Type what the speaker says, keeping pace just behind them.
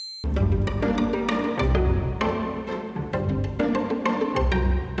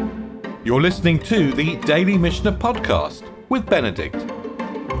You're listening to the Daily Mishnah Podcast with Benedict.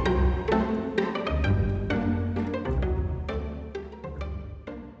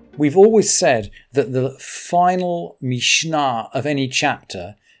 We've always said that the final Mishnah of any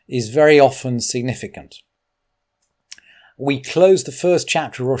chapter is very often significant. We close the first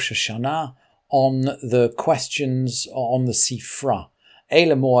chapter of Rosh HaShanah on the questions on the Sifra.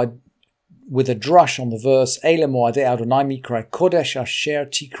 With a drush on the verse, Eile Moadei Adonai Mikra Kodesh Asher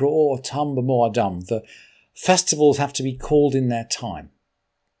Tikra'o Otam B'Moadam. The festivals have to be called in their time.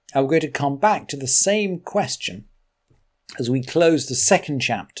 And we're going to come back to the same question as we close the second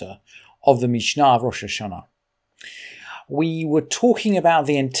chapter of the Mishnah of Rosh HaShanah. We were talking about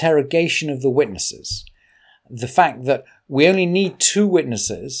the interrogation of the witnesses, the fact that we only need 2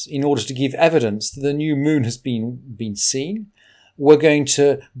 witnesses in order to give evidence that the new moon has been seen. We're going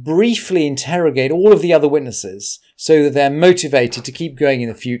to briefly interrogate all of the other witnesses so that they're motivated to keep going in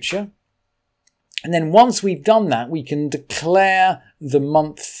the future. And then once we've done that, we can declare the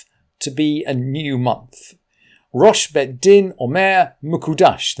month to be a new month. Rosh Bet Din Omer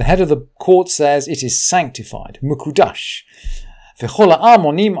Mukudash. The head of the court says it is sanctified. Mukudash. V'chol ha'am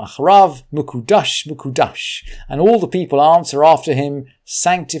onim acharav Mukudash, Mukudash. And all the people answer after him,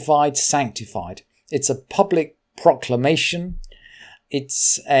 sanctified, sanctified. It's a public proclamation.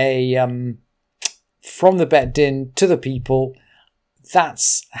 It's from the Bet Din to the people.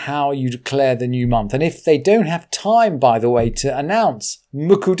 That's how you declare the new month. And if they don't have time, by the way, to announce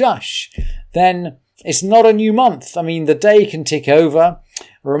Mukudash, then it's not a new month. I mean, the day can tick over.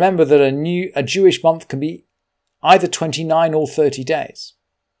 Remember that a Jewish month can be either 29 or 30 days.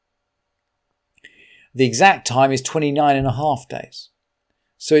 The exact time is 29 and a half days.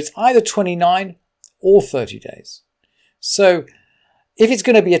 So it's either 29 or 30 days. So if it's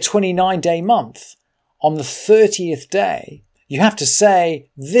going to be a 29-day month, on the 30th day, you have to say,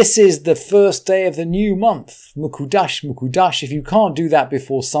 this is the first day of the new month. Mukudash, Mukudash. If you can't do that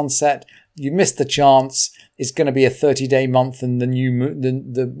before sunset, you missed the chance. It's going to be a 30-day month and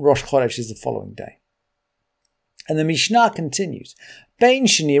the Rosh Chodesh is the following day. And the Mishnah continues. Bein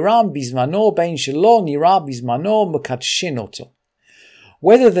sheniram bizmano, bein shelo nira bizmano, mekadshin oto.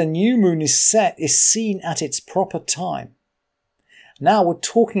 Whether the new moon is seen at its proper time. Now we're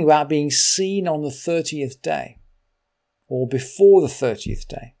talking about being seen on the 30th day or before the 30th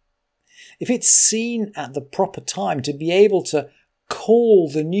day. If it's seen at the proper time to be able to call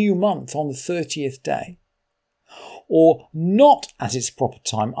the new month on the 30th day, or not at its proper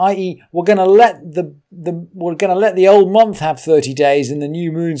time, i.e., we're going to let the old month have 30 days and the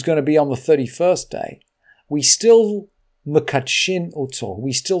new moon's going to be on the 31st day, we still mekadshin oto,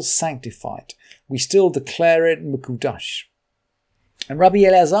 we still sanctify it, we still declare it mekudash. And Rabbi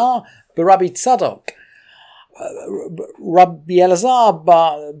Elazar Rabbi Tzadok, Rabbi Elazar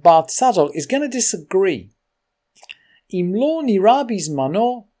bar Tzadok is going to disagree. Im lo nira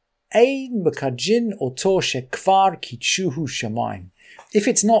bizmano ein mekadjin oto shekvar kitshuhu shamayim. If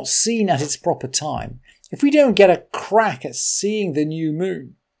it's not seen at its proper time, if we don't get a crack at seeing the new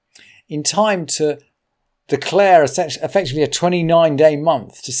moon in time to declare effectively a 29-day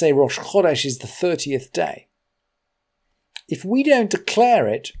month, to say Rosh Chodesh is the 30th day, if we don't declare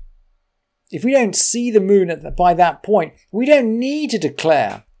it, if we don't see the moon by that point, we don't need to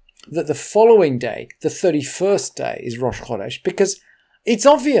declare that the following day, the 31st day, is Rosh Chodesh, because it's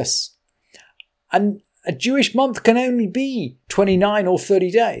obvious. And a Jewish month can only be 29 or 30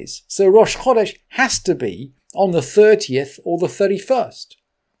 days. So Rosh Chodesh has to be on the 30th or the 31st.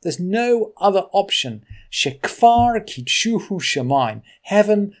 There's no other option. Shekvar kitshuhu shamayim.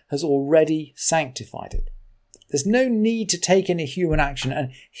 Heaven has already sanctified it. There's no need to take any human action.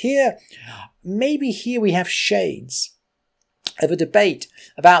 And maybe here we have shades of a debate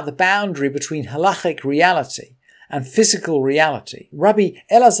about the boundary between halachic reality and physical reality. Rabbi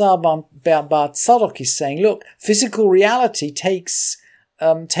Elazar bar Tzadok is saying, look, physical reality takes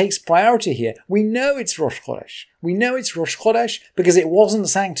priority here. We know it's Rosh Chodesh. We know it's Rosh Chodesh because it wasn't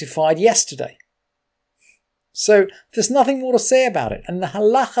sanctified yesterday. So there's nothing more to say about it. And the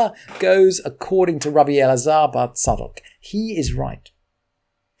halacha goes according to Rabbi Elazar bar Tzadok. He is right.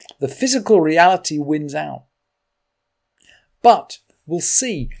 The physical reality wins out. But we'll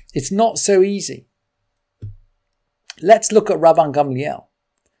see, it's not so easy. Let's look at Rabban Gamliel.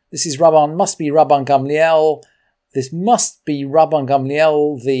 This must be Rabban Gamliel. This must be Rabban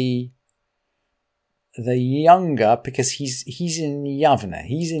Gamliel the younger, because he's in Yavne.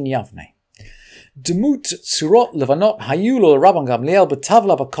 He's in Yavne. Demut tzurot levanot hayu lo Rabban Gamliel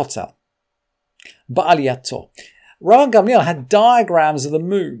b'tavla b'kotel ba'aliyato. Rabban Gamliel had diagrams of the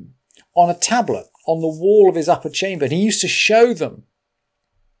moon on a tablet on the wall of his upper chamber, and he used to show them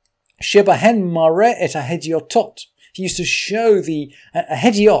Shebahen mare et ahediotot. He used to show a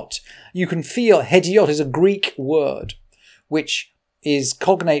hediot. You can feel hediot is a Greek word, which is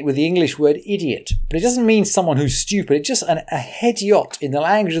cognate with the English word idiot. But it doesn't mean someone who's stupid. It's just a hediot in the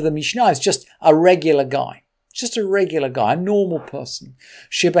language of the Mishnah is just a regular guy. Just a regular guy, a normal person.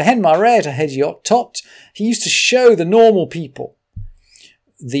 Shebahen mare et ahediotot. He used to show the normal people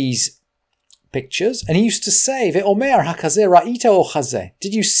these pictures, and he used to say, "Ve'omer hakazeh ra'ita o chazeh."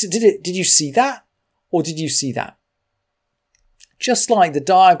 Did you see that, or did you see that? Just like the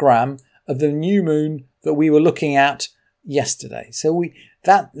diagram of the new moon that we were looking at yesterday. So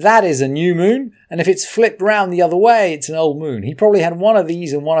that is a new moon, and if it's flipped round the other way, it's an old moon. He probably had one of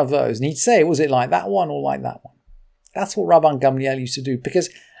these and one of those, and he'd say, "Was it like that one or like that one?" That's what Rabban Gamliel used to do, because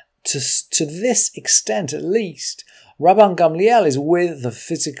to this extent, at least, Rabban Gamliel is with the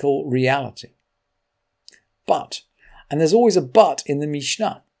physical reality. But, and there's always a but in the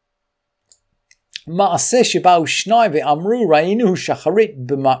Mishnah. Ma'aseh sheba'u shnai ve'amru ra'inuhu shacharit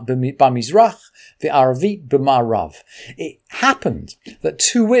b'mizrach ve'aravit b'ma'arav. It happened that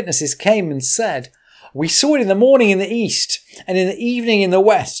two witnesses came and said, "We saw it in the morning in the east and in the evening in the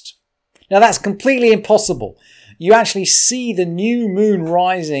west." Now that's completely impossible. You actually see the new moon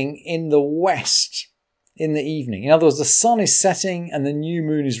rising in the west in the evening. In other words, the sun is setting and the new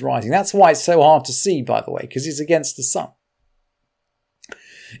moon is rising. That's why it's so hard to see, by the way, because it's against the sun.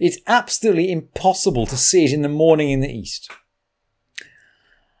 It's absolutely impossible to see it in the morning in the east.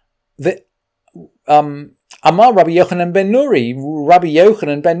 Amar Rabbi Yochanan ben Nuri. Rabbi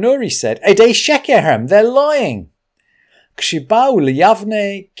Yochanan ben Nuri said, "Edei shekerhem, they're lying." Kshibau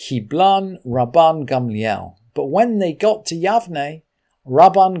liyavne kiblan Rabban Gamliel. But when they got to Yavne,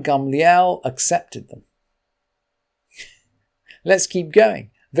 Rabban Gamliel accepted them. Let's keep going.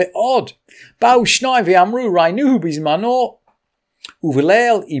 Ve'od. Ba'u shnai ve'amru rainuhu bizmano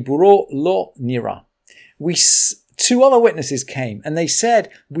uvelel iburo lo nira. Two other witnesses came and they said,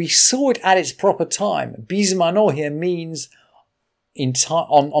 "We saw it at its proper time." Bizmano here means in time,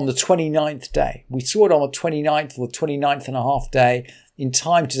 on the 29th day. We saw it on the 29th or the 29th and a half day in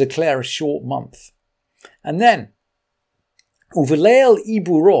time to declare a short month. And then, uvelel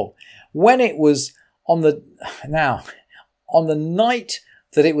iburo, when it was on the night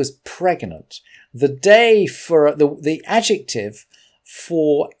that it was pregnant, the day for the adjective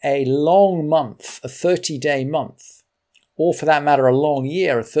for a long month, a 30-day month, or for that matter, a long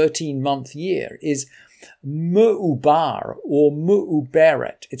year, a 13-month year, is mu'ubar or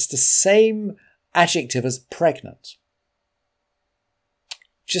mu'uberet. It's the same adjective as pregnant.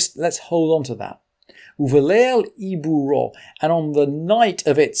 Just let's hold on to that. Uvelel iburo, and on the night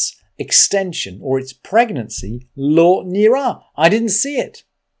of its extension or its pregnancy, lo nira, I didn't see it.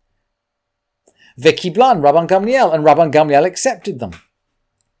 Vekiblan Rabban Gamliel, and Rabban Gamliel accepted them.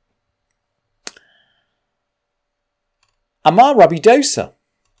 Amar Rabbi Dosa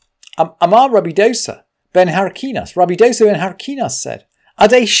ben Harkinas. Rabbi Dosa ben Harkinas said,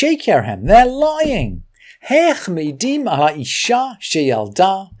 "Adei shekerhem, they're lying. Hech meidim ala isha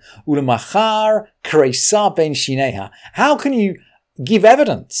sheyalda ulemachar kreisa ben shineha." How can you give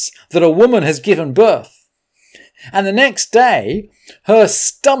evidence that a woman has given birth and the next day her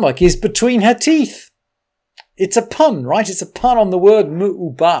stomach is between her teeth? It's a pun, right? It's a pun on the word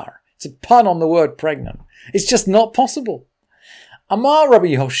mu'ubar. It's a pun on the word pregnant. It's just not possible. Amar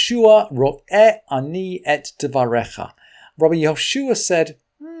Rabbi Yehoshua ro'eh ani et devarecha. Rabbi Yehoshua said,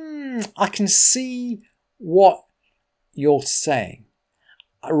 I can see what you're saying.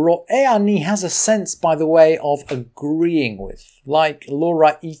 Ro'eh ani has a sense, by the way, of agreeing with. Like lo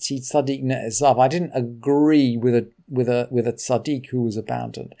ra'iti tzaddik ne'ezav. I didn't agree with a tzaddik who was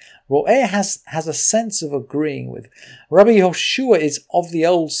abandoned. Ro'eh has a sense of agreeing with. Rabbi Yehoshua is of the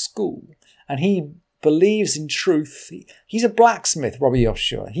old school, and he believes in truth. He's a blacksmith, Rabbi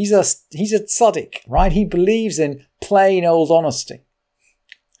Yehoshua. He's a tzaddik, right? He believes in plain old honesty.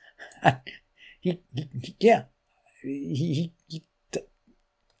 And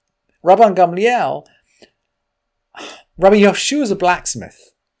Rabban Gamliel, Rabbi Yehoshua is a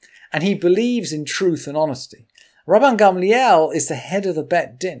blacksmith, and he believes in truth and honesty. Rabban Gamliel is the head of the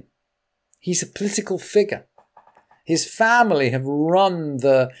Bet Din. He's a political figure. His family have run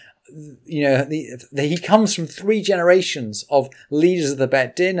he comes from 3 generations of leaders of the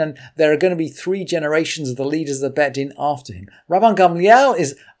Bet Din, and there are going to be 3 generations of the leaders of the Bet Din after him. Rabban Gamliel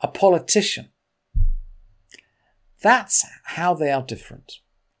is a politician. That's how they are different.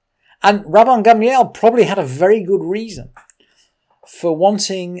 And Rabban Gamliel probably had a very good reason for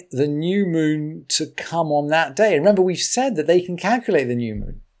wanting the new moon to come on that day. Remember, we've said that they can calculate the new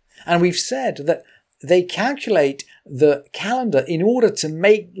moon. And we've said that they calculate the calendar in order to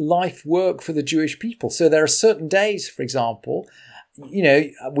make life work for the Jewish people. So there are certain days, for example,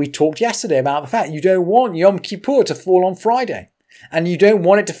 we talked yesterday about the fact you don't want Yom Kippur to fall on Friday, and you don't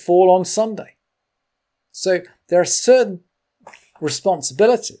want it to fall on Sunday. So there are certain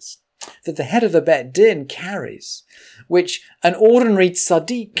responsibilities that the head of the Bet Din carries, which an ordinary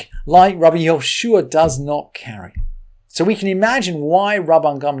tzaddik like Rabbi Yoshua does not carry. So we can imagine why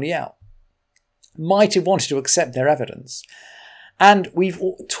Rabban Gamliel might have wanted to accept their evidence. And we've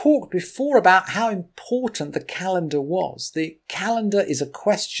talked before about how important the calendar was. The calendar is a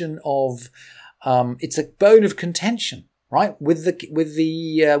question of, it's a bone of contention, right? With the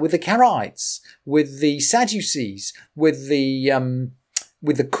Karaites, with the Sadducees, with the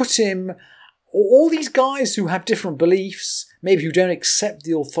Kutim, all these guys who have different beliefs, maybe who don't accept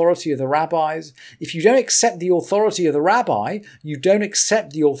the authority of the rabbis. If you don't accept the authority of the rabbi, you don't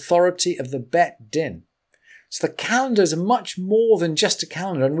accept the authority of the Bet Din. So the calendar is much more than just a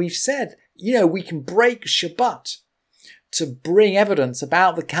calendar. And we've said, we can break Shabbat to bring evidence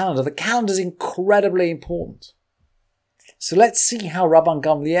about the calendar. The calendar is incredibly important. So let's see how Rabban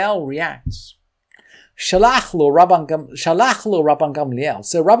Gamliel reacts. Shalach lo Rabban Gamliel.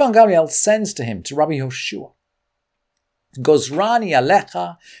 So Rabban Gamliel sends to him, to Rabbi Yoshua. Gozrani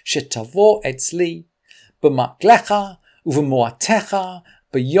alecha shetavo etzli b'maklecha u'v'moatecha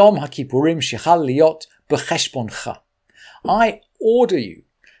b'yom ha'kippurim shechal liot b'cheshboncha. I order you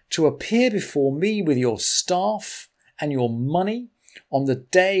to appear before me with your staff and your money on the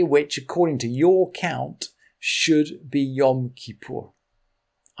day which, according to your count, should be Yom Kippur.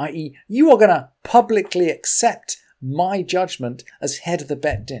 I.e., you are going to publicly accept my judgment as head of the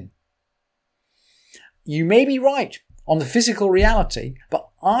Bet Din. You may be right on the physical reality, but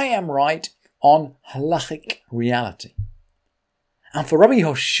I am right on halachic reality. And for Rabbi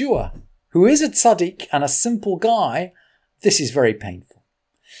Yoshua, who is a tzaddik and a simple guy, this is very painful.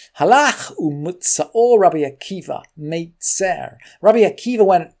 Halach u'mutza'or Rabbi Akiva meitzer. Rabbi Akiva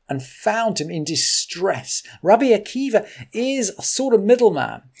went and found him in distress. Rabbi Akiva is a sort of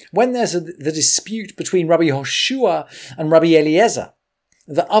middleman. When there's the dispute between Rabbi Yoshua and Rabbi Eliezer,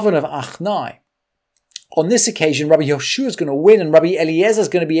 the oven of Achnai, on this occasion, Rabbi Yoshua is going to win and Rabbi Eliezer is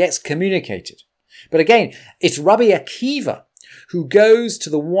going to be excommunicated. But again, it's Rabbi Akiva who goes to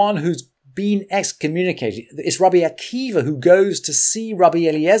the one who's been excommunicated. It's Rabbi Akiva who goes to see Rabbi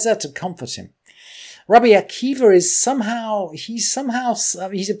Eliezer to comfort him. Rabbi Akiva is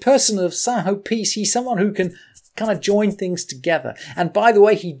he's a person of somehow peace. He's someone who can kind of join things together. And by the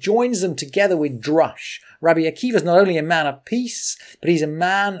way, he joins them together with drush. Rabbi Akiva is not only a man of peace, but he's a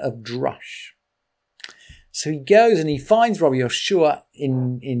man of drush. So he goes and he finds Rabbi Yoshua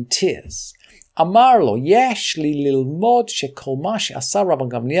in tears. Amar lo, yesh li lilmod shekol ma she'asa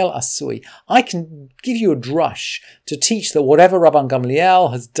Rabban Gamliel asui. I can give you a drush to teach that whatever Rabban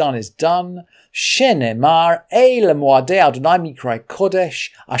Gamliel has done is done. Shenemar eile moadei Adonai mikrai kodesh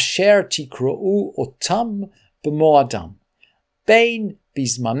asher tikra'u otam b'moadam. Bein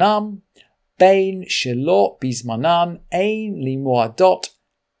bizmanam, bein shelo bizmanan, ein li moadot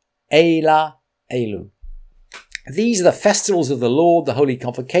eila elu. These are the festivals of the Lord, the holy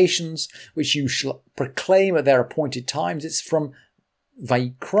convocations, which you shall proclaim at their appointed times. It's from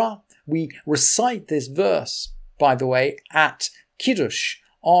Vayikra. We recite this verse, by the way, at Kiddush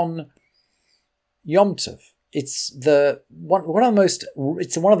on Yom Tov. It's one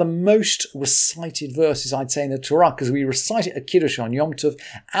of the most recited verses, I'd say, in the Torah, because we recite it at Kiddush on Yom Tov,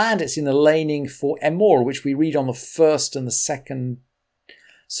 and it's in the laning for Emor, which we read on the first and the second,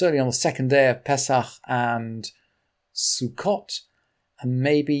 certainly on the second day of Pesach and Sukkot, and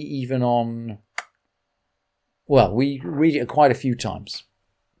maybe even on, we read it quite a few times.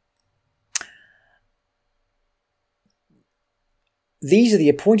 These are the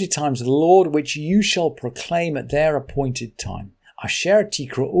appointed times of the Lord, which you shall proclaim at their appointed time. Asher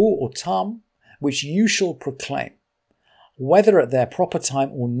tikra'u otam, which you shall proclaim. Whether at their proper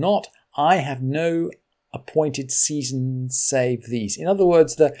time or not, I have no appointed season save these. In other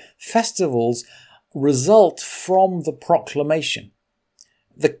words, the festivals result from the proclamation.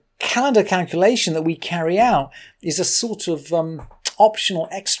 The calendar calculation that we carry out is a sort of optional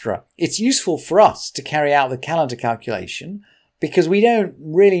extra. It's useful for us to carry out the calendar calculation because we don't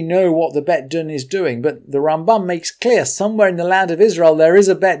really know what the Bet Din is doing, but the Rambam makes clear somewhere in the land of Israel there is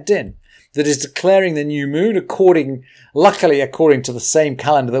a Bet Din that is declaring the new moon luckily according to the same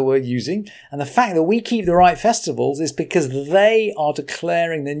calendar that we're using. And the fact that we keep the right festivals is because they are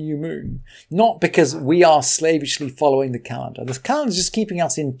declaring the new moon, not because we are slavishly following the calendar. The calendar is just keeping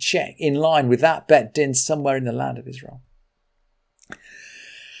us in check, in line with that Bet Din somewhere in the land of Israel.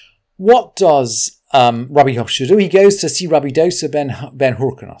 What does Rabbi Yoshua, he goes to see Rabbi Dosa ben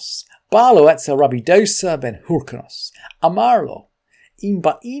Hurkanos. Balo etzel Rabbi Dosa ben Hurkanos. Amarlo, im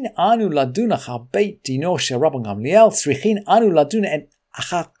ba'in anu laduna beit dino she Rabbi Gamliel, srichin anu laduna en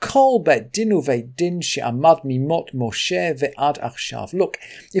achar kol bet dinu ve'din she'amad mimot Moshe ve'ad achshav. Look,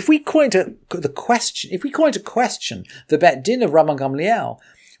 if we call into question the bet din of Rabbi Gamliel,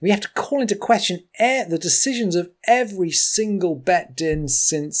 we have to call into question the decisions of every single bet din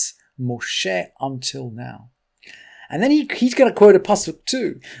since Moshe until now. And then he's going to quote a pasuk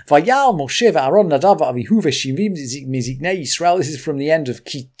too. Vayal Moshe ve'Aaron Nadav ve'Avihu ve'Shivim miziknei Yisrael. This is from the end of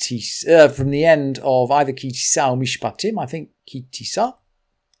either Ki Tisa or Mishpatim. I think Ki Tisa.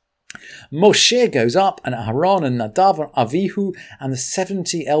 Moshe goes up, and Aaron and Nadav and Avihu and the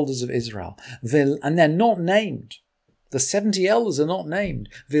 70 elders of Israel, and they're not named. The 70 elders are not named.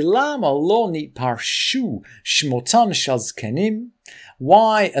 Vilama lo nit parshu shmotan shazkenim.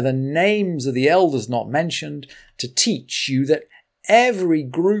 Why are the names of the elders not mentioned? To teach you that every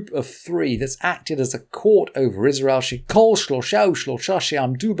group of 3 that's acted as a court over Israel, shekol shlosha ushlosha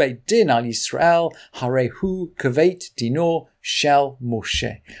she'amdu beit din al Yisrael, harehu kaveit dino shel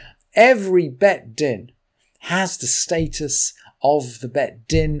Moshe. Every bet din has the status of the bet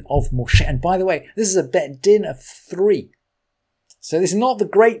din of Moshe. And by the way, this is a bet din of 3. So this is not the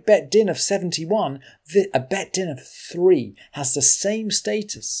great bet din of 71. A bet din of 3 has the same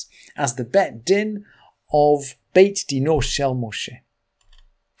status as the bet din of Beit Dino Shel Moshe.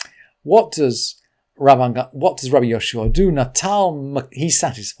 What does Rabbi Yoshua do? Natal, he's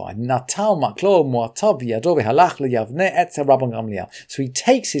satisfied. Natal maklo mu'atav yado v'halach liyavne etzel Rabbi Gamliel. So he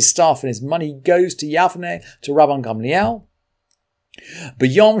takes his staff and his money, he goes to Yavne, to Rabbi Gamliel.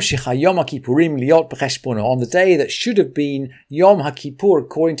 B'yom shecha Yom HaKippurim liot b'cheshbono, on the day that should have been Yom HaKippur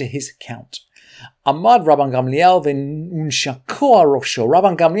according to his account. Amad Rabban Gamliel v'unshakoa rosho.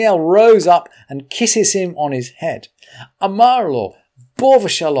 Rabban Gamliel rose up and kisses him on his head. Amar lo, bo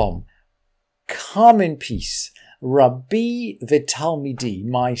v'shalom, come in peace. Rabbi v'talmidi,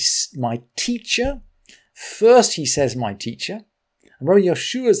 my teacher. First he says my teacher. And Rabbi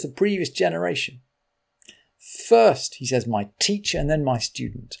Yoshua is the previous generation. First, he says, my teacher, and then my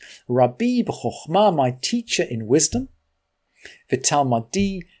student. Rabbi b'chokhmah, my teacher in wisdom.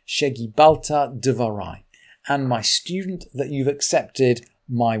 V'talmadi shegibalta devarai, and my student, that you've accepted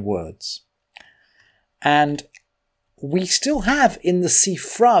my words. And we still have in the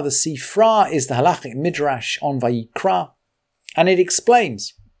Sifra is the halachic midrash on Vayikra, and it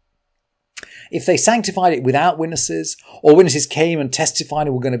explains, if they sanctified it without witnesses, or witnesses came and testified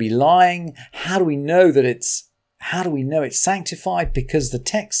and were going to be lying, how do we know it's sanctified? Because the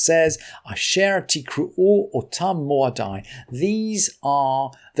text says, Asher tikru'u otam moadai. These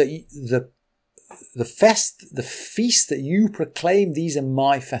are the feasts that you proclaim, these are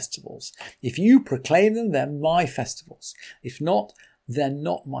my festivals. If you proclaim them, they're my festivals. If not, they're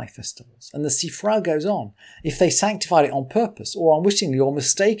not my festivals. And the Sifra goes on, if they sanctified it on purpose, or unwittingly, or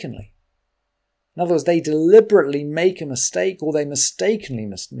mistakenly. In other words, they deliberately make a mistake, or they mistakenly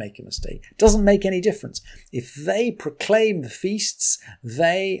make a mistake. It doesn't make any difference. If they proclaim the feasts,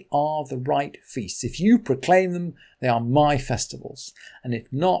 they are the right feasts. If you proclaim them, they are my festivals. And if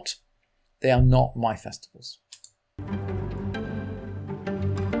not, they are not my festivals.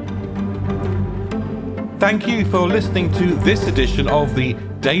 Thank you for listening to this edition of the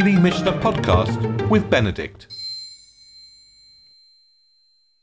Daily Mishnah Podcast with Benedict.